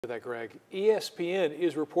For that, Greg. ESPN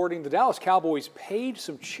is reporting the Dallas Cowboys paid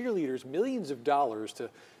some cheerleaders millions of dollars to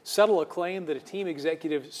settle a claim that a team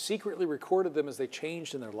executive secretly recorded them as they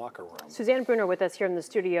changed in their locker room. Suzanne Bruner with us here in the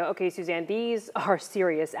studio. Okay, Suzanne, these are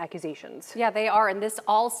serious accusations. Yeah, they are, and this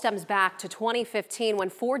all stems back to 2015 when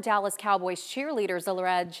 4 Dallas Cowboys cheerleaders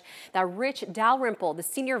allege that Rich Dalrymple, the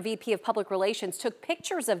senior VP of Public Relations, took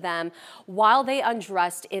pictures of them while they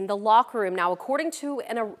undressed in the locker room. Now, according to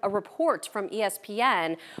a report from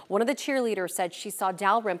ESPN, one of the cheerleaders said she saw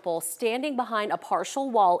Dalrymple standing behind a partial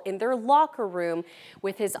wall in their locker room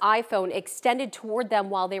with his iPhone extended toward them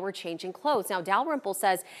while they were changing clothes. Now, Dalrymple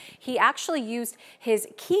says he actually used his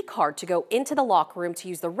key card to go into the locker room to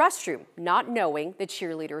use the restroom, not knowing the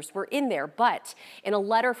cheerleaders were in there. But in a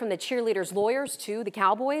letter from the cheerleaders' lawyers to the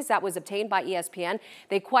Cowboys that was obtained by ESPN,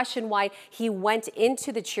 they questioned why he went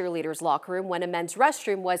into the cheerleaders' locker room when a men's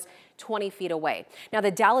restroom was 20 feet away. Now, the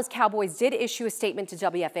Dallas Cowboys did issue a statement to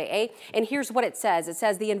WFAA, and here's what it says. It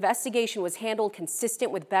says the investigation was handled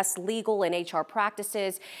consistent with best legal and HR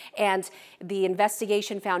practices, and the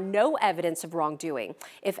investigation found no evidence of wrongdoing.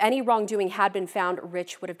 If any wrongdoing had been found,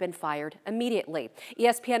 Rich would have been fired immediately.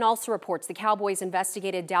 ESPN also reports the Cowboys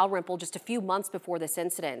investigated Dalrymple just a few months before this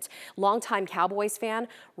incident. Longtime Cowboys fan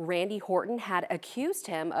Randy Horton had accused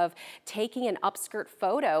him of taking an upskirt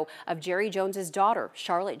photo of Jerry Jones's daughter,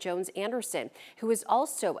 Charlotte Jones Anderson, who is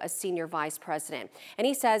also a senior vice president. And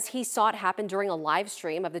he says he saw it happen during a live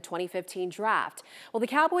stream of the 2015 draft. Well, the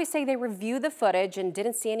Cowboys say they reviewed the footage and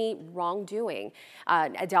didn't see any wrongdoing.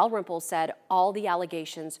 Dalrymple said all the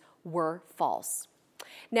allegations were false.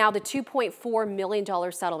 Now, the $2.4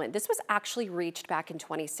 million settlement, this was actually reached back in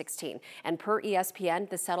 2016. And per ESPN,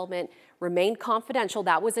 the settlement remained confidential.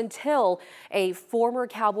 That was until a former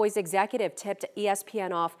Cowboys executive tipped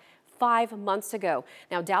ESPN off 5 months ago.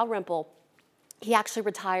 Now, Dalrymple, he actually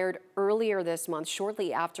retired earlier this month,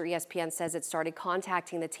 shortly after ESPN says it started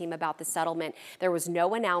contacting the team about the settlement. There was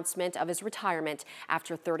no announcement of his retirement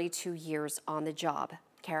after 32 years on the job.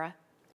 Kara?